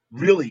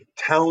really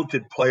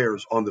talented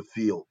players on the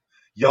field.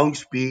 Young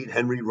speed,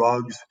 Henry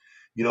Ruggs.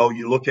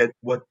 You look at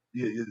what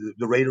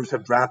the Raiders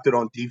have drafted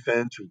on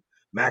defense, and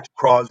Max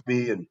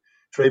Crosby and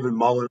Trayvon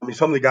Mullen. I mean,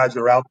 some of the guys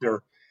that are out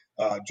there,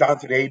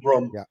 Jonathan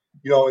Abram,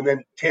 and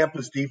then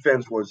Tampa's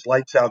defense was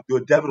lights out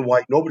good. Devin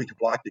White, nobody could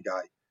block the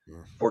guy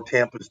for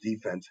Tampa's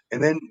defense.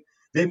 And then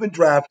they've been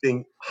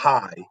drafting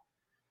high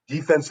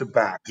defensive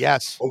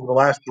backs over the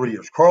last 3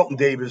 years. Carlton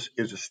Davis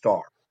is a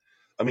star.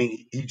 I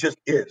mean, he just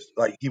is.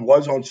 Like, he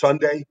was on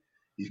Sunday.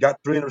 He's got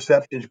 3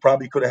 interceptions.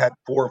 Probably could have had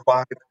 4 or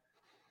 5.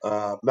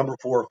 Number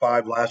 4 or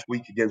 5 last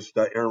week against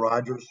Aaron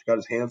Rodgers. Got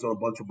his hands on a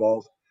bunch of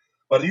balls.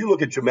 But you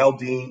look at Jamel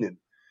Dean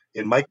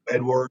and Mike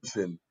Edwards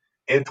and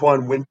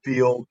Antoine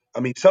Winfield.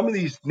 I mean, some of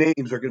these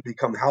names are going to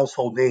become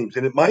household names.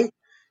 And it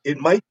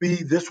might be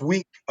this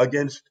week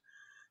against,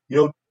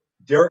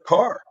 Derek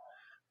Carr.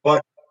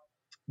 But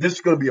this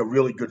is going to be a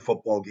really good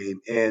football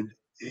game. And,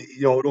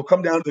 it'll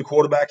come down to the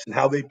quarterbacks and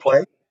how they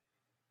play.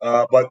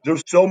 But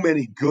there's so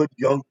many good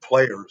young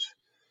players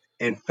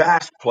and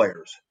fast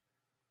players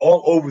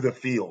all over the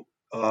field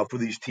for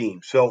these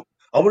teams. So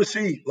I want to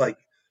see, like,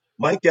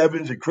 Mike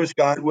Evans and Chris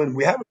Godwin.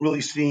 We haven't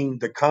really seen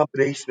the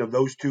combination of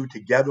those two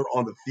together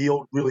on the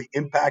field really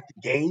impact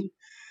the game.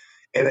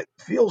 And it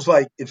feels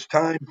like it's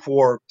time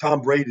for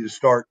Tom Brady to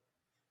start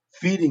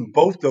feeding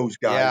both those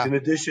guys in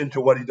addition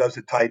to what he does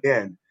at tight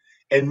end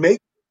and make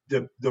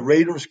the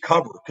Raiders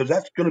cover, because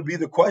that's going to be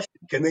the question.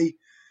 Can they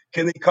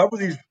cover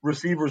these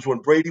receivers when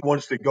Brady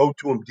wants to go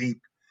to them deep?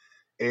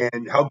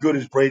 And how good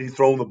is Brady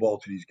throwing the ball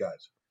to these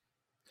guys?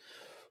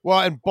 Well,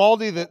 and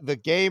Baldy, the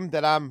game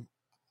that I'm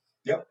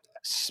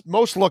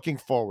most looking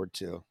forward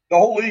to. The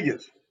whole league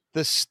is.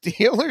 The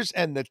Steelers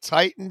and the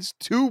Titans,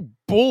 2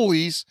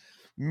 bullies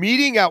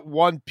meeting at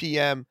 1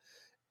 p.m.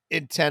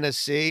 in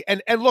Tennessee.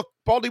 And look,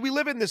 Baldy, we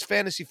live in this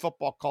fantasy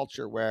football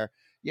culture where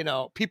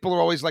people are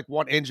always like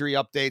want injury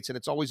updates, and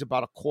it's always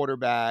about a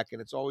quarterback,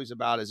 and it's always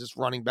about, is this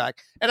running back?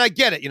 And I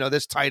get it.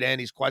 This tight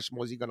end, he's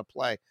questionable. Is he going to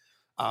play?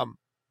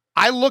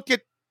 I look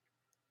at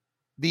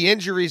the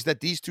injuries that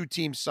these two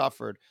teams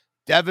suffered,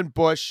 Devin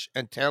Bush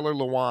and Taylor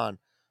Lewan,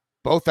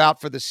 both out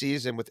for the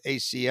season with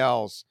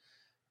ACLs.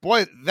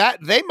 Boy, that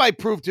they might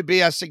prove to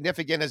be as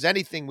significant as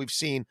anything we've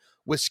seen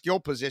with skill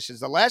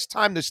positions. The last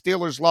time the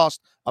Steelers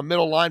lost a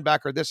middle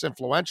linebacker this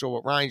influential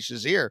with Ryan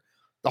Shazier,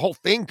 the whole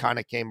thing kind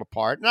of came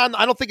apart. And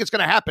I don't think it's going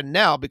to happen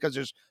now because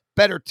there's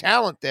better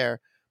talent there.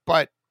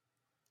 But,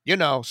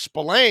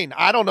 Spillane,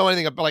 I don't know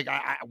anything about,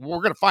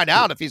 we're going to find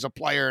out if he's a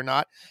player or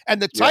not. And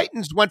the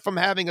Titans went from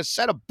having a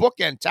set of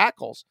bookend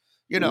tackles,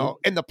 in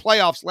the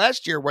playoffs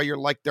last year where you're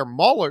like, they're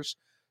maulers,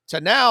 to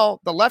now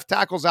the left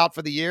tackle's out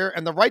for the year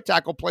and the right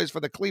tackle plays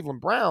for the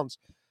Cleveland Browns.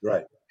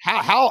 Right.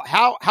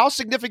 How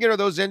significant are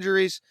those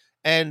injuries,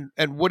 and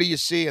what do you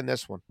see in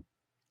this one?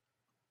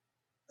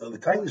 The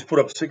Titans put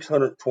up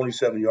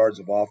 627 yards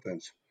of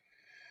offense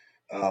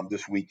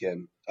this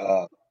weekend.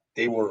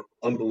 They were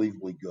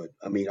unbelievably good.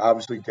 I mean,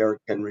 obviously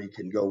Derrick Henry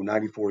can go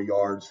 94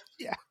 yards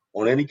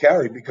on any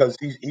carry because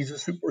he's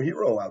a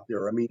superhero out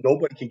there. I mean,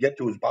 nobody can get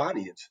to his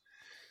body.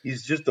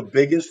 He's just the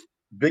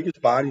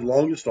biggest body,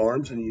 longest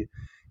arms, and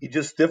he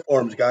just stiff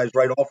arms guys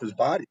right off his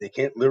body. They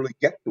can't literally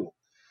get to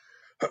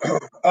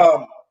him.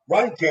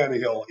 Ryan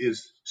Tannehill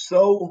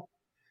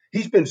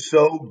he's been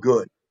so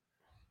good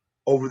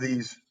over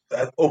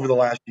the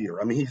last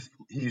year. I mean,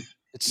 it's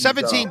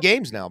 17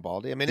 games now,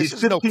 Baldy. I mean, he's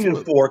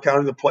 15-4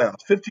 counting the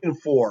playoffs.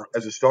 15-4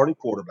 as a starting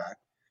quarterback.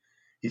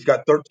 He's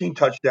got 13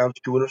 touchdowns,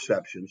 2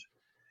 interceptions.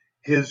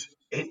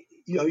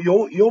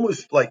 You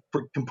almost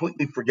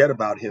completely forget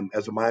about him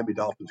as a Miami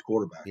Dolphins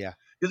quarterback. Yeah,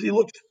 because he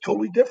looks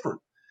totally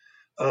different.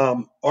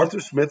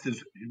 Arthur Smith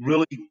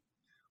really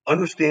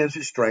understands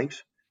his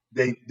strengths.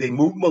 They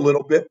move him a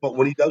little bit, but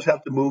when he does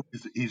have to move,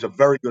 he's a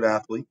very good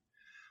athlete.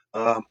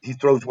 He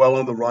throws well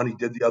on the run. He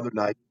did the other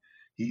night.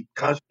 He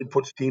constantly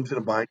puts teams in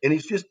a bind, and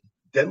he's just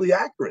deadly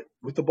accurate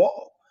with the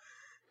ball.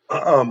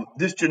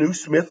 This Jonnu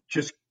Smith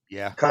just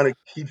kind of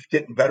keeps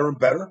getting better and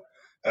better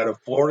out of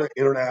Florida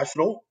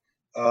International.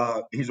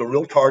 He's a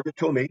real target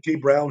to him. A.J.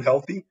 Brown,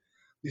 healthy.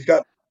 He's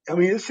got – I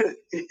mean,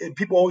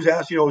 people always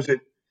ask, is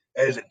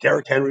it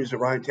Derrick Henry, is it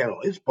Ryan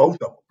Tannehill? It's both of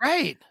them.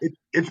 Right.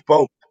 It's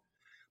both.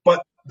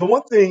 But the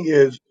one thing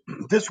is,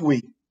 this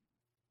week,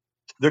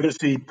 they're going to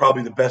see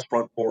probably the best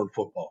front four in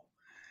football.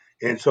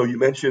 And so you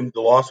mentioned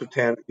the loss of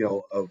Taylor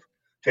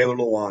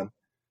Lewan.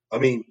 I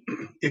mean,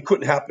 it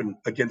couldn't happen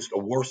against a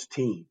worse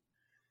team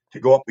to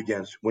go up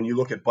against when you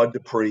look at Bud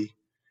Dupree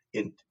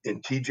and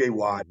T.J.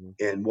 Watt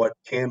and what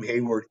Cam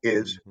Hayward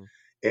is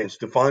and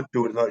Stephon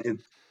Tuitt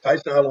and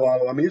Tyson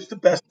Alualu. I mean, it's the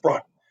best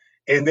front.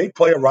 And they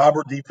play a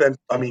robber defense.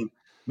 I mean,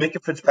 Minka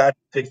Fitzpatrick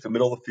takes the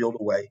middle of the field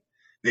away.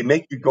 They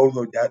make you go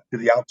to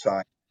the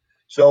outside.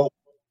 So,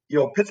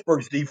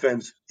 Pittsburgh's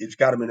defense, it's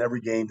got them in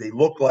every game. They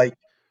look like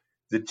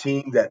the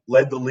team that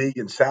led the league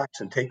in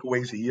sacks and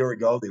takeaways a year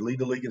ago. They lead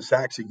the league in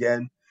sacks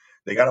again.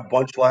 They got a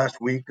bunch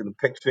last week and the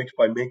pick six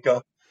by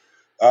Minka.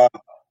 I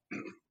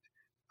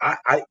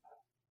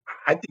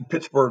think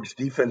Pittsburgh's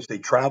defense, they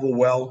travel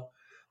well.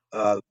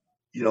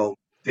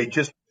 They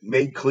just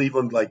made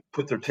Cleveland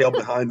put their tail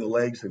behind the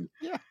legs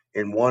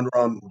and wander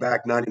on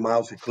back 90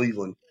 miles to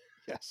Cleveland.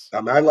 Yes.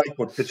 I mean, I like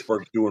what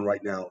Pittsburgh's doing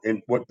right now.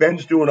 And what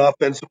Ben's doing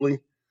offensively,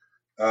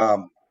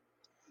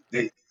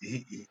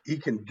 he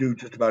can do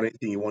just about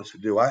anything he wants to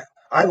do.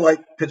 I like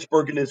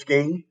Pittsburgh in this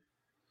game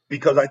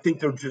because I think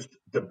they're just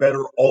the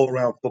better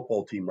all-around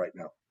football team right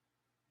now.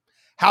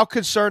 How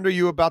concerned are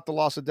you about the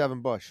loss of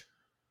Devin Bush?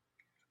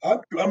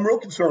 I'm real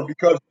concerned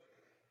because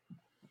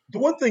the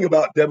one thing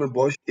about Devin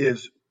Bush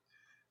is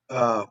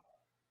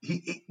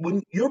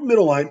when your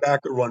middle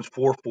linebacker runs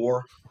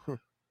 4.4,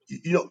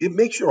 it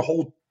makes your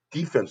whole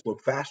defense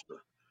look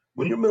faster.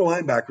 When your middle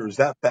linebacker is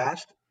that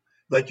fast,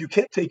 you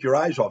can't take your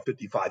eyes off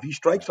 55. He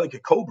strikes like a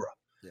cobra.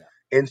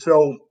 Yeah. And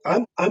so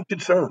I'm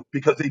concerned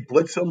because they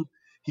blitz him.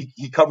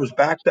 He covers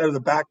backs out of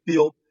the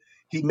backfield.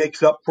 He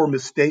makes up for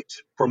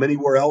mistakes from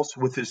anywhere else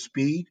with his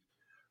speed.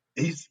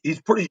 He's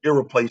pretty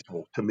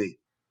irreplaceable to me.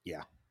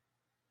 Yeah.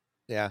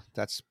 Yeah,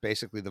 that's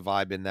basically the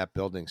vibe in that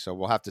building. So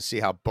we'll have to see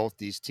how both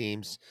these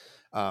teams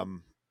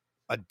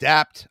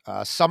adapt.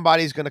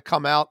 Somebody's going to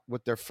come out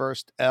with their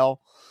first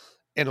L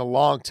in a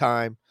long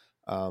time.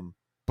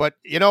 But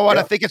you know what?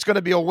 Yeah. I think it's going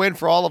to be a win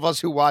for all of us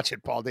who watch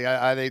it, Paul D.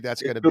 I think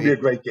that's going to be a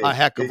great game. A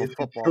heck of a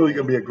football It's really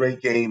going to be a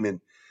great game.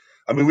 And,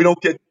 I mean, we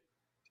don't get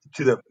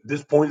to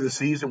this point of the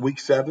season, week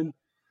 7,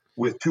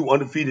 with two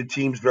undefeated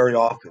teams very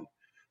often.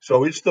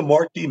 So it's the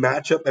marquee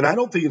matchup, and I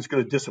don't think it's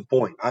going to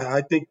disappoint.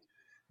 I think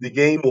the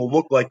game will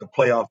look like a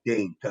playoff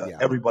game to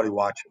everybody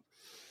watching.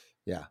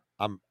 Yeah,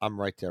 I'm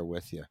right there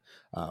with you.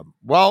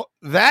 Well,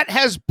 that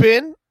has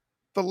been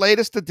the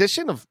latest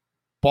edition of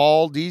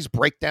Baldy's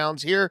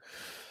Breakdowns here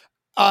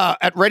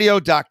at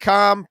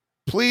radio.com.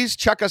 Please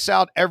check us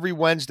out every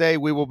Wednesday.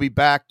 We will be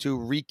back to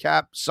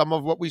recap some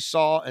of what we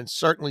saw and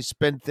certainly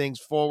spin things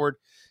forward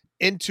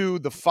into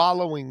the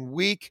following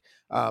week.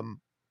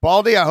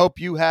 Baldy, I hope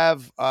you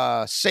have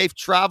safe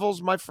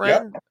travels, my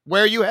friend. Yep.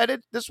 Where are you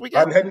headed this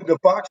weekend? I'm heading to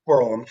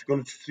Foxborough. I'm just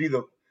going to see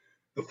the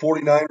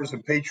 49ers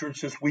and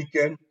Patriots this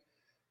weekend.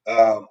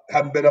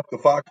 Haven't been up to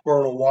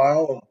Foxborough in a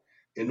while.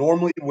 And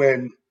normally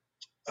when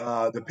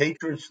the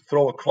Patriots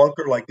throw a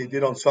clunker like they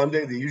did on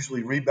Sunday, they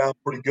usually rebound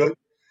pretty good.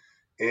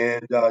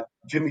 And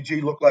Jimmy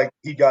G looked like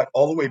he got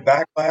all the way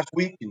back last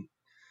week, and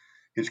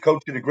his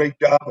coach did a great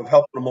job of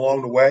helping him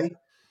along the way.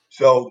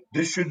 So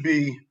this should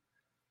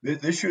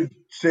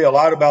say a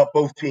lot about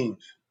both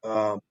teams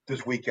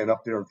this weekend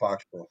up there in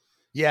Foxborough.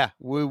 Yeah,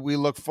 we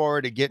look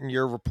forward to getting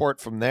your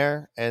report from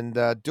there and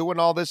doing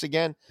all this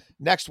again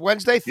next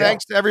Wednesday.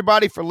 Thanks to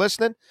everybody for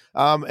listening.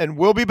 And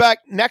we'll be back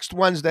next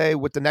Wednesday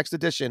with the next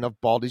edition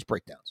of Baldy's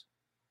Breakdowns.